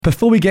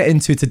Before we get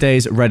into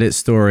today's Reddit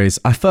stories,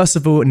 I first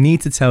of all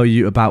need to tell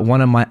you about one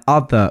of my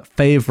other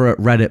favorite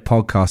Reddit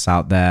podcasts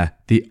out there,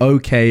 the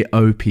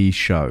OKOP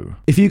Show.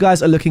 If you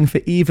guys are looking for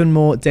even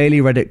more daily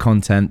Reddit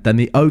content, then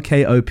the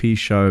OKOP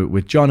Show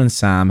with John and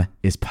Sam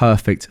is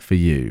perfect for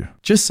you.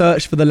 Just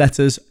search for the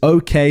letters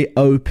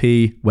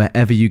OKOP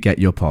wherever you get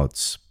your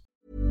pods.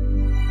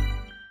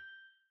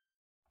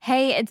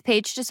 Hey, it's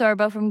Paige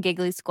DeSorbo from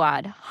Giggly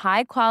Squad.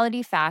 High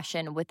quality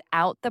fashion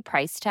without the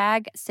price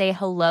tag. Say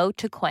hello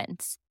to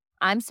Quince.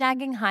 I'm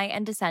snagging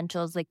high-end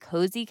essentials like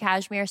cozy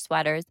cashmere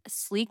sweaters,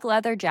 sleek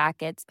leather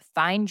jackets,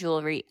 fine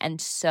jewelry,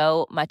 and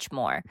so much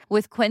more.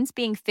 With Quince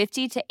being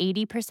 50 to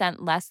 80%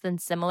 less than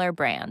similar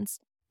brands.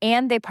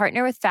 And they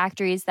partner with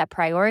factories that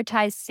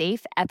prioritize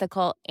safe,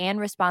 ethical, and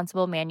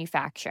responsible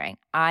manufacturing.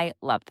 I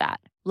love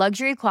that.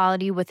 Luxury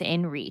quality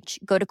within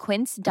reach. Go to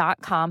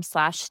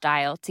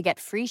quince.com/style to get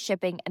free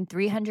shipping and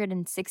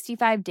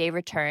 365-day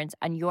returns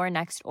on your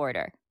next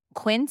order.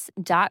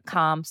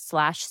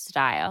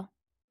 Quince.com/style.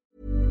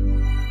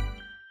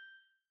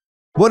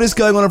 What is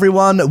going on,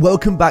 everyone?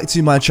 Welcome back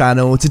to my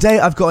channel. Today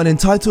I've got an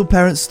entitled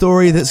parent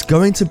story that's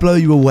going to blow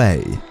you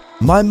away.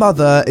 My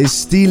mother is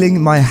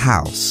stealing my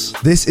house.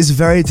 This is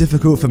very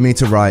difficult for me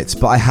to write,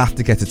 but I have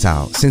to get it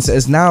out, since it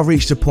has now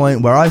reached a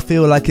point where I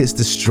feel like it's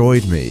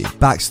destroyed me.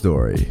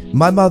 Backstory.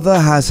 My mother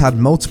has had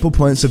multiple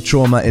points of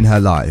trauma in her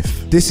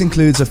life. This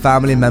includes a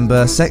family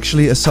member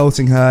sexually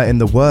assaulting her in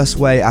the worst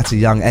way at a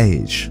young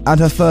age, and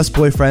her first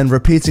boyfriend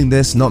repeating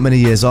this not many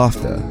years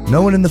after.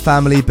 No one in the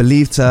family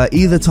believed her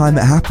either time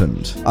it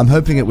happened. I'm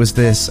hoping it was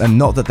this, and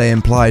not that they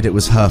implied it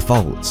was her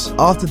fault.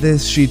 After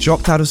this, she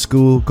dropped out of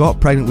school, got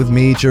pregnant with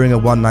me during a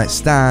one-night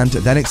stand,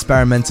 then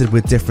experimented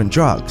with different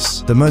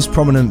drugs, the most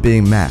prominent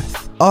being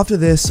meth. After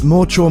this,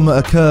 more trauma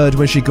occurred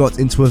when she got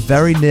into a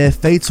very near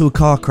fatal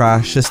car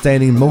crash,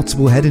 sustaining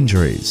multiple head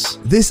injuries.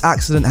 This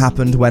accident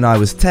happened when I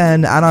was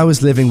 10 and I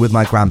was living with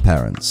my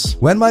grandparents.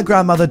 When my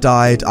grandmother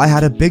died, I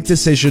had a big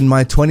decision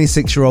my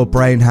 26-year-old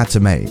brain had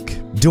to make.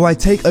 Do I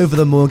take over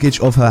the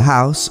mortgage of her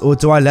house, or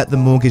do I let the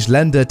mortgage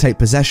lender take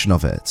possession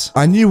of it?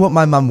 I knew what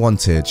my mum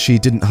wanted, she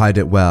didn't hide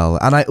it well,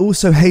 and I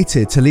also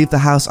hated to leave the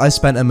house I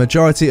spent a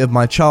majority of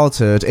my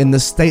childhood in the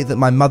state that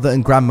my mother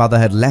and grandmother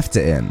had left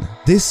it in.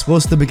 This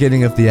was the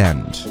beginning of the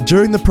end.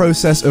 During the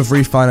process of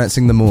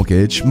refinancing the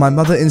mortgage, my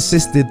mother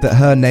insisted that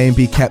her name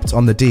be kept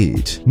on the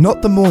deed.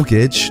 Not the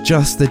mortgage,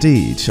 just the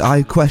deed.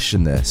 I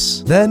questioned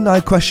this. Then I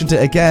questioned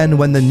it again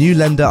when the new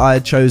lender I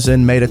had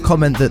chosen made a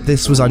comment that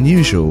this was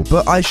unusual,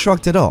 but I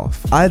shrugged it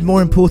off. I had more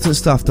important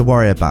stuff to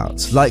worry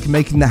about, like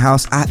making the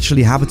house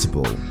actually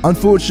habitable.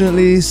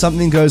 Unfortunately,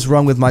 something goes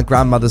wrong with my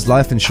grandmother's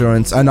life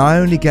insurance and I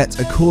only get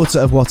a quarter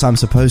of what I'm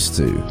supposed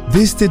to.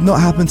 This did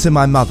not happen to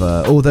my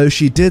mother, although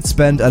she did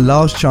spend a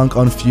large chunk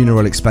on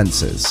funeral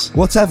expenses.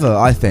 Whatever,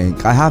 I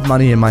think, I have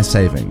money in my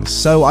savings,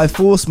 so I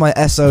forced my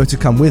SO to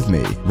come with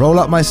me, roll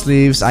up my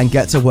sleeves and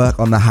get to work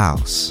on the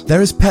house.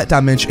 There is pet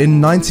damage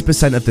in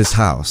 90% of this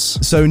house,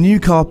 so new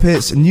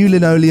carpets, new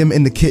linoleum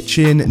in the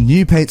kitchen,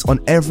 new paint on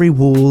every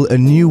wall, a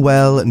new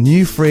well,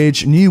 new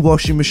fridge, new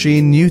washing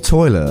machine, new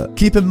toilet.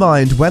 Keep in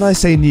mind, when I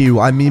say new,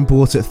 I mean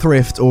bought at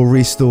thrift or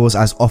restores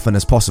as often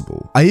as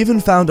possible. I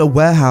even found a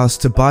warehouse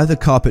to buy the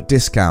carpet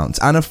discount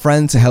and a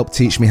friend to help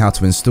teach me how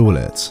to install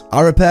it.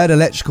 I repaired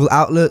electrical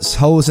outlets,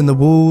 holes in the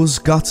walls,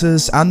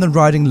 gutters, and the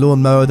riding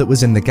lawnmower that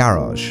was in the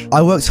garage.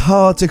 I worked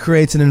hard to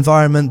create an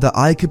environment that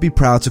I could be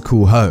proud to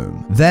call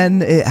home.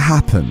 Then it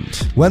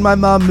happened. When my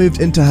mum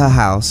moved into her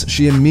house,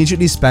 she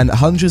immediately spent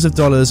hundreds of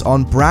dollars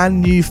on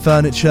brand new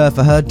furniture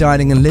for her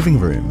dining and living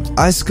room.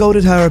 I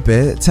scolded her a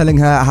bit, telling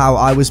her how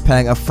I was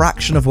paying a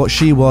fraction of what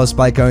she was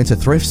by going to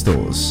thrift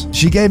stores.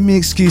 She gave me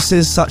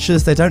excuses such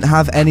as they don't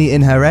have any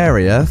in her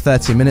area,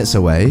 30 minutes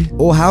away,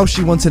 or how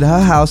she wanted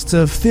her house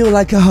to feel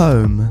like a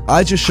home.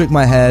 I just shook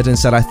my head and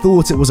said I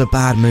thought it was a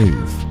bad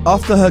move.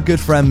 After her good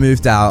friend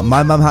moved out,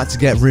 my mum had to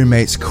get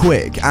roommates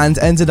quick and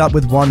ended up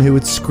with one who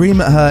would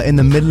scream at her in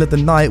the middle of the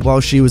night while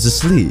she was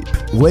asleep,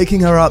 waking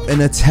her up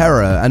in a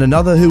terror, and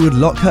another who would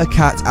lock her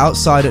cat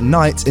outside at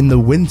night in the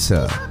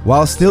winter.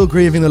 While still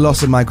grieving the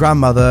loss of my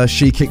grandmother,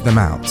 she kicked them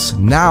out.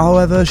 Now,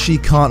 however, she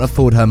can't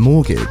afford her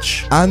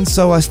mortgage, and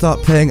so I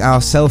start paying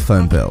our cell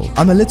phone bill.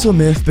 I'm a little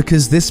miffed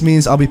because this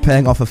means I'll be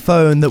paying off a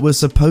phone that was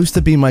supposed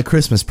to be my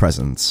Christmas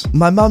present.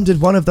 My mum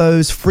did one of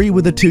those free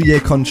with a 2-year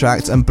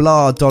contract and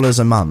blah dollars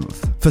a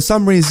month. For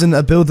some reason,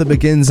 a bill that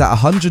begins at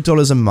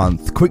 $100 a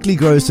month quickly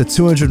grows to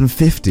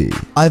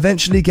 $250. I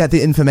eventually get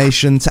the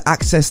information to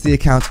access the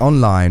account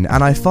online,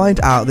 and I find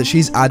out that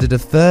she's added a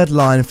third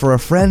line for a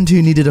friend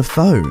who needed a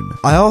phone.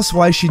 I asked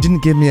why she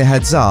didn't give me a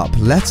heads up,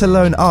 let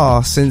alone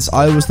ask since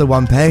I was the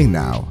one paying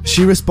now.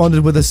 She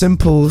responded with a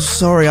simple,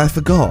 "Sorry, I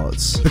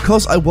forgot."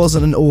 Because I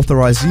wasn't an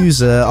authorized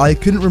user, I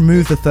couldn't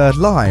remove the third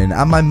line,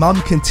 and my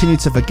mum continued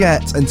to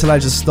forget until I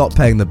just stopped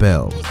paying the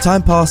bill.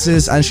 Time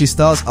passes and she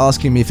starts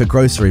asking me for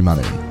grocery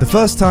money. The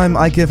first time,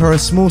 I give her a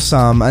small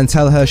sum and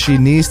tell her she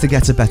needs to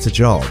get a better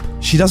job.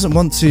 She doesn't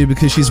want to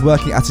because she's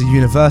working at a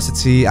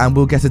university and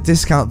will get a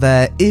discount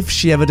there if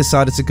she ever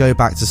decided to go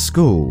back to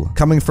school,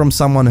 coming from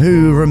someone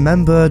who,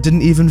 remember,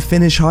 didn't even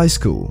finish high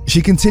school.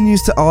 She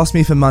continues to ask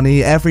me for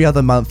money every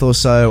other month or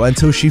so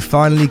until she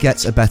finally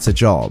gets a better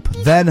job.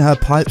 Then her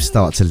pipes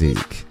start to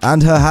leak,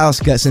 and her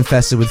house gets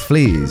infested with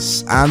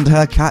fleas, and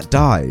her cat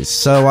dies,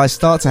 so I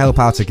start to help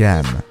out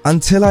again.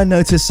 Until I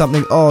notice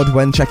something odd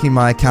when checking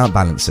my account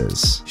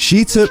balances.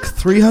 She took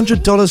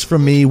 $300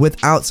 from me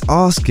without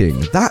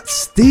asking. That's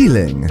stealing.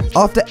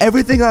 After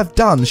everything I've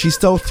done, she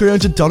stole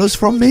 $300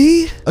 from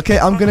me? Okay,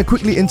 I'm gonna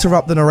quickly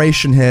interrupt the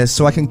narration here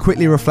so I can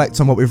quickly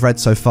reflect on what we've read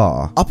so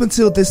far. Up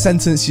until this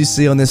sentence you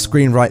see on this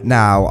screen right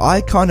now,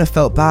 I kind of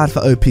felt bad for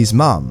OP's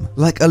mum.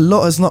 Like, a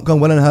lot has not gone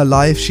well in her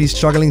life, she's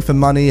struggling for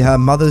money, her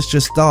mother's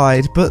just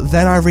died, but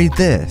then I read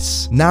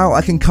this. Now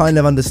I can kind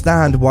of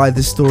understand why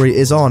this story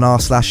is on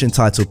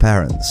r/entitled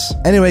parents.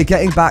 Anyway,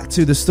 getting back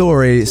to the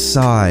story,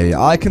 sigh.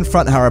 I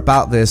confront her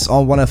about this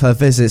on one of her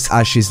visits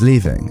as she's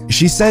leaving.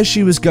 She says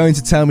she was going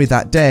to tell me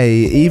that day,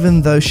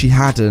 even though she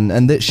hadn't,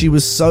 and that she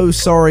was so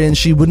sorry and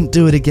she wouldn't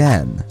do it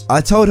again. I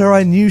told her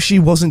I knew she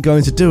wasn't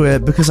going to do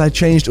it because I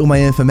changed all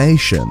my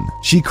information.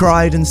 She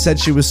cried and said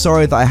she was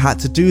sorry that I had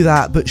to do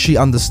that, but she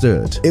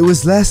understood. It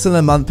was less than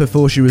a month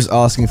before she was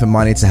asking for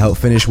money to help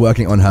finish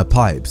working on her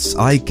pipes.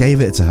 I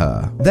gave it to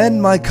her.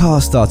 Then my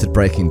car started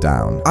breaking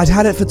down. I'd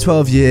had it for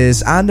 12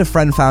 years and a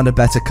friend found a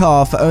better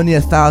car for only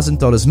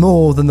 $1,000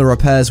 more than the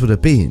repairs would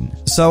have been.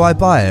 So I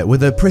buy it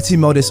with a pretty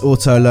modest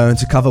auto loan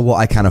to cover what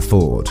I can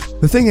afford.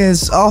 The thing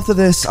is, after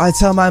this, I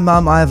tell my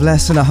mum I have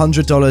less than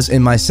 $100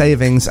 in my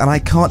savings and I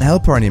can't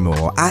help her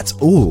anymore, at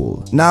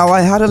all. Now,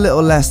 I had a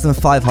little less than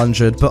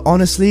 $500, but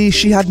honestly,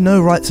 she had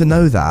no right to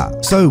know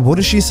that. So what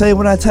does she say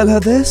when I tell her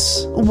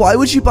this? Why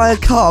would you buy a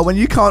car when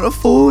you can't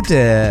afford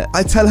it?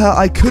 I tell her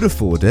I could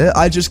afford it,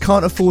 I just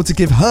can't afford to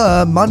give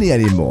her money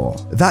anymore.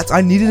 That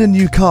I needed a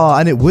new car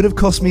and it would have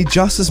cost me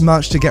just as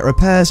much to get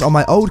repairs on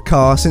my old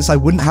car since I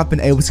wouldn't have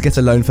been able to get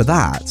a loan for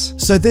that.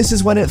 So this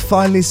is when it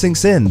finally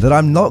sinks in that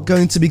I'm not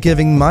going to be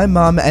giving my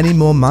mum any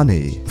more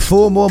money.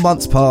 4 more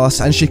months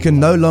pass and she can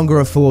no longer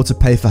afford to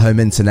pay for home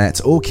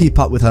internet or keep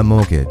up with her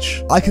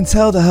mortgage. I can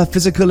tell that her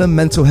physical and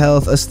mental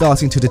health are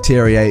starting to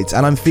deteriorate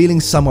and I'm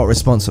feeling somewhat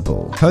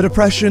responsible. Her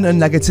depression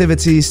and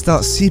negativity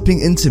start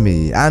seeping into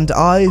me and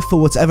I, for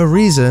whatever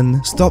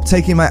reason, stop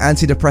taking my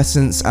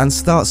antidepressants and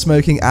start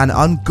smoking an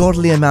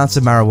ungodly amount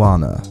of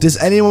marijuana. Does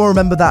anyone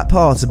remember that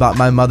part about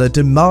my mother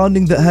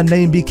demanding that her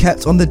name be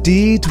kept on the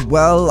deed?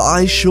 Well,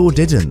 I sure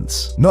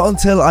didn't. Not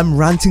until I'm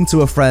ranting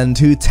to a friend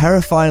who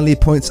terrifyingly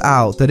points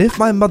out that if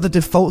my mother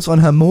defaults on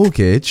her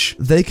mortgage,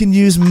 they can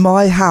use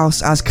my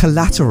house as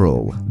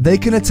collateral. They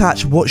can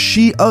attach what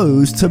she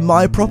owes to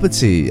my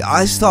property.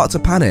 I start to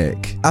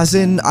panic. As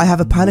in, I have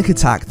a panic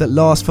attack that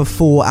lasts for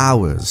 4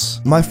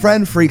 hours. My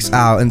friend freaks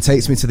out and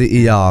takes me to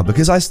the ER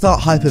because I start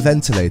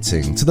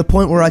hyperventilating to the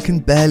point where I can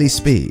barely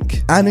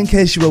speak. And in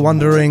case you were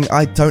wondering,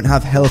 I don't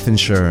have health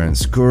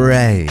insurance.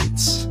 Great.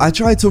 I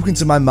tried talking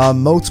to my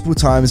mum multiple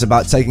times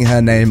about taking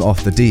her name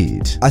off the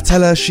deed. I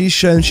tell her she's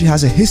shown she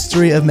has a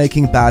history of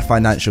making bad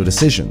financial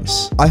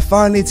decisions. I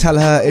finally tell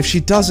her if she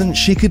doesn't,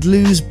 she could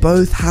lose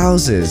both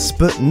houses,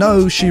 but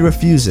no, she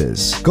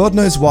refuses. God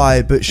knows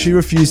why, but she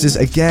refuses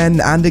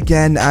again and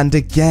again and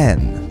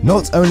again.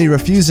 Not only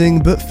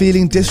refusing, but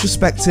feeling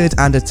disrespected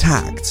and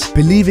attacked,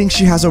 believing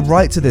she has a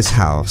right to this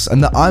house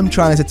and that I'm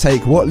trying to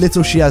take what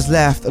little she has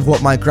left of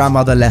what my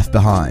grandmother left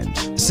behind,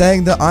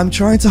 saying that I'm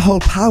trying to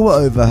hold power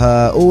over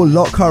her or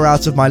lock her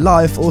out of my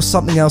life or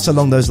something else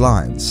along those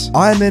lines.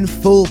 I am in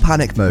full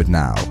panic mode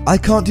now. I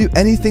can't do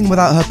anything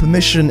without her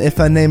permission if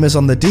her name is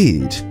on the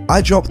deed.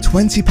 I drop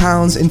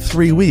 £20 in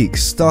 3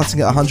 weeks,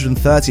 starting at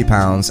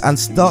 £130, and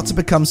start to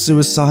become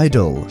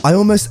suicidal. I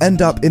almost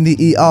end up in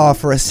the ER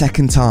for a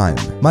second time.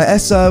 My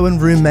SO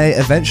and roommate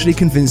eventually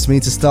convinced me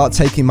to start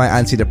taking my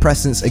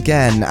antidepressants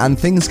again, and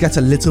things get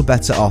a little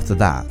better after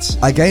that.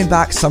 I gain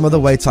back some of the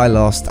weight I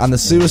lost, and the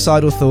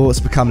suicidal thoughts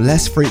become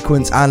less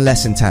frequent and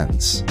less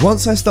intense.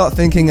 Once I start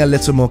thinking a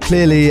little more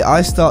clearly,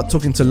 I start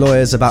talking to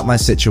lawyers about my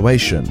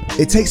situation.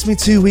 It takes me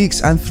 2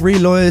 weeks and 3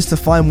 lawyers to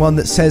find one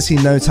that says he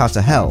knows how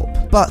to help,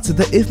 but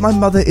that if my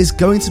mother is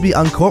going to be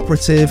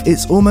uncooperative,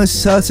 it's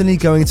almost certainly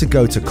going to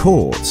go to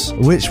court,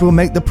 which will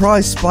make the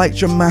price spike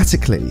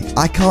dramatically.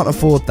 I can't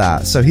afford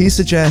that, so he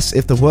suggests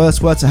if the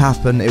worst were to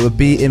happen, it would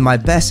be in my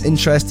best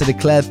interest to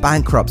declare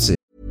bankruptcy.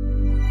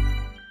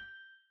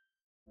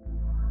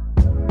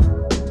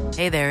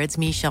 Hey there, it's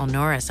Michelle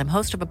Norris. I'm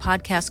host of a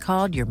podcast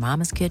called Your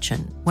Mama's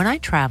Kitchen. When I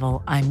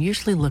travel, I'm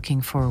usually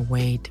looking for a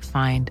way to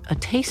find a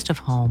taste of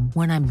home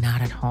when I'm not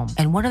at home.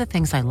 And one of the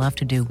things I love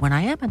to do when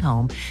I am at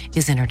home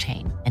is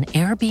entertain. And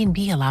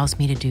Airbnb allows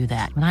me to do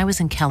that. When I was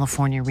in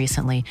California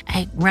recently,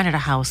 I rented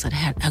a house that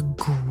had a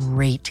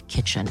great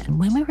kitchen. And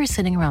when we were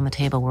sitting around the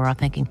table, we were all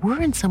thinking, we're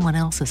in someone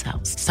else's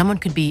house. Someone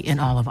could be in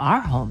all of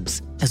our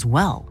homes as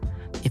well.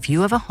 If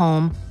you have a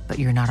home, but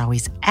you're not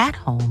always at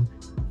home,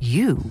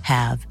 you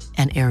have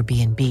an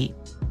Airbnb.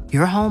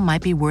 Your home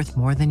might be worth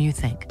more than you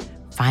think.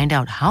 Find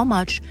out how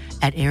much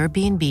at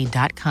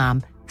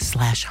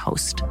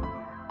airbnb.com/host.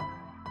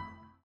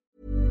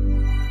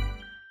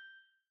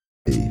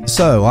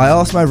 So, I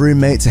asked my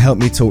roommate to help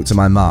me talk to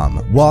my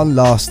mum one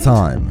last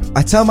time.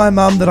 I tell my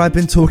mum that I've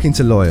been talking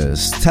to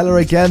lawyers, tell her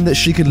again that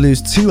she could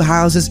lose 2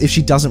 houses if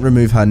she doesn't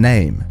remove her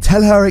name,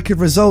 tell her it could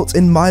result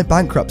in my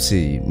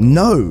bankruptcy.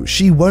 No,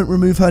 she won't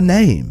remove her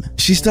name.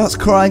 She starts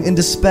crying in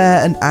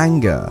despair and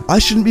anger. I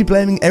shouldn't be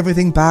blaming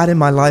everything bad in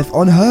my life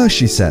on her,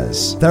 she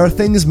says. There are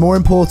things more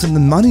important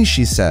than money,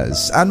 she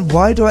says. And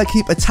why do I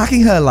keep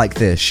attacking her like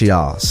this, she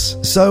asks.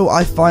 So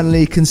I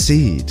finally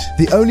concede.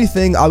 The only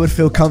thing I would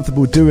feel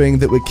comfortable doing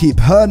that would keep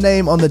her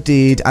name on the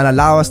deed and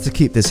allow us to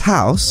keep this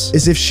house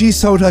is if she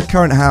sold her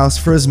current house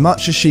for as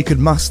much as she could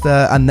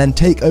muster and then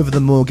take over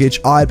the mortgage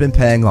I'd been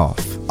paying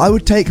off. I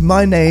would take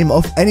my name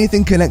off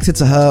anything connected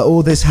to her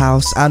or this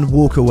house and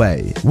walk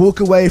away. Walk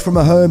away from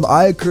a home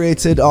I had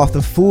created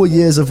after 4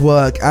 years of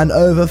work and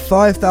over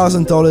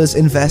 $5,000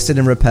 invested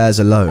in repairs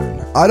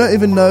alone. I don't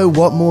even know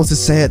what more to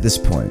say at this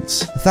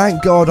point.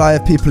 Thank God I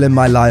have people in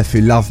my life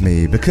who love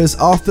me, because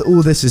after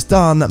all this is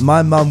done,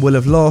 my mum will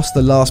have lost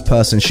the last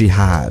person she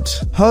had.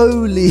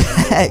 Holy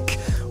heck!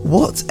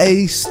 What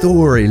a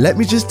story. Let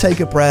me just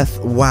take a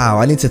breath. Wow,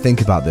 I need to think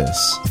about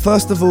this.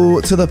 First of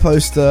all, to the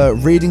poster,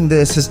 reading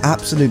this has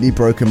absolutely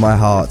broken my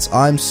heart.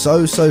 I'm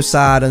so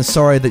sad and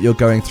sorry that you're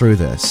going through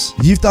this.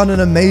 You've done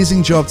an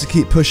amazing job to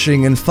keep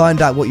pushing and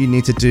find out what you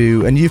need to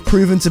do, and you've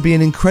proven to be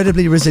an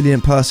incredibly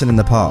resilient person in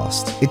the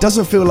past. It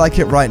doesn't feel like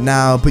it right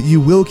now, but you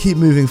will keep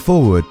moving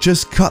forward.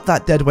 Just cut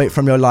that dead weight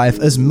from your life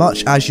as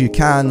much as you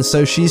can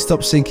so she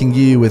stops sinking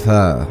you with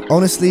her.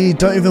 Honestly,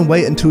 don't even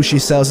wait until she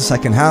sells a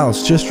second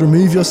house. Just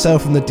remove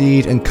yourself from the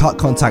deed and cut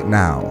contact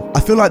now.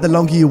 I feel like the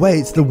longer you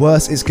wait, the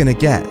worse it's gonna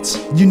get.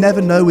 You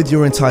never know with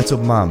your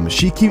entitled mum.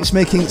 She keeps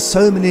making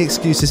so many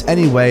excuses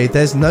anyway,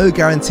 there's no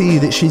guarantee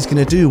that she's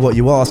gonna do what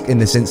you ask in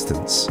this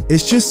instance.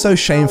 It's just so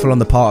shameful on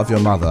the part of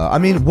your mother. I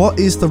mean, what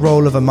is the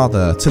role of a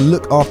mother? To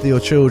look after your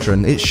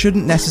children. It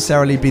shouldn't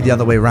necessarily be the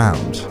other way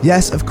round.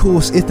 Yes, of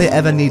course, if they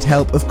ever need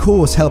help, of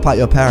course, help out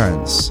your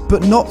parents.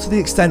 But not to the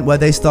extent where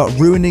they start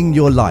ruining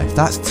your life.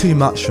 That's too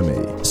much for me.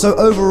 So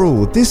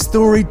overall, this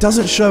story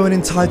doesn't show an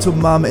entitled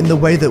mum in the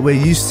way that we're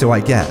used to,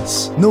 I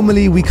guess.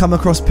 Normally we come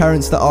across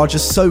parents that are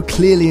just so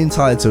clearly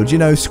entitled, you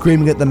know,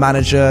 screaming at the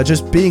manager,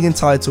 just being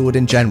entitled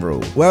in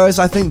general. Whereas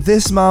I think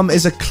this mum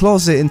is a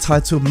closet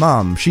entitled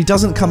mum. She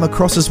doesn't come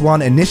across as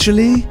one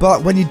initially,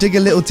 but when you dig a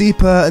little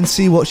deeper and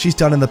see what she's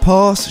done in the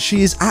past,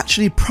 she is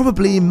actually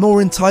probably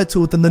more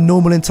entitled than the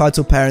normal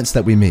entitled parents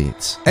that we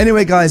meet.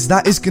 Anyway guys,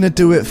 that is gonna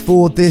do it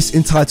for this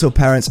Entitled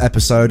Parents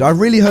episode. I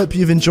really hope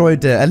you've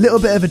enjoyed it. A little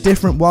bit of a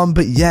different one,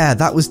 but yeah,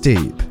 that was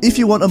deep. If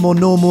you want a more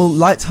normal,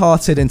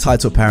 light-hearted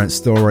entitled parent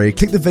story,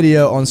 click the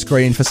video on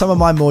screen for some of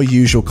my more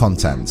usual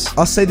content.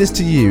 I'll say this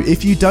to you,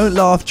 if you don't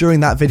laugh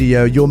during that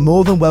video, you're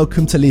more than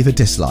welcome to leave a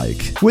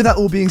dislike. With that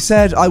all being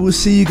said, I will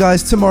see you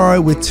guys tomorrow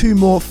with 2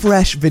 more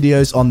fresh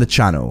videos on the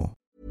channel.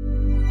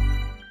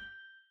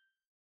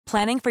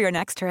 Planning for your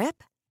next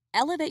trip?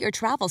 Elevate your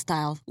travel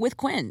style with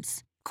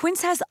Quince.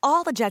 Quince has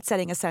all the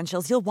jet-setting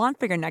essentials you'll want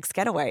for your next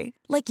getaway,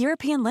 like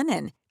European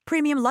linen,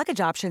 premium luggage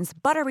options,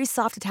 buttery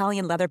soft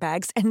Italian leather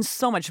bags, and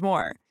so much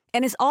more.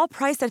 And is all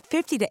priced at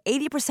 50 to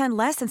 80%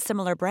 less than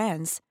similar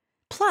brands.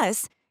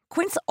 Plus,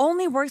 Quince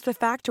only works with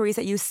factories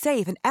that use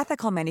safe and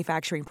ethical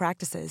manufacturing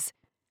practices.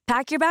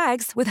 Pack your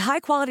bags with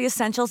high-quality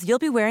essentials you'll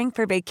be wearing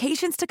for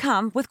vacations to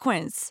come with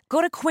Quince.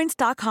 Go to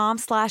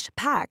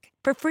quince.com/pack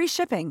for free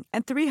shipping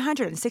and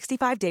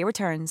 365-day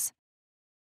returns.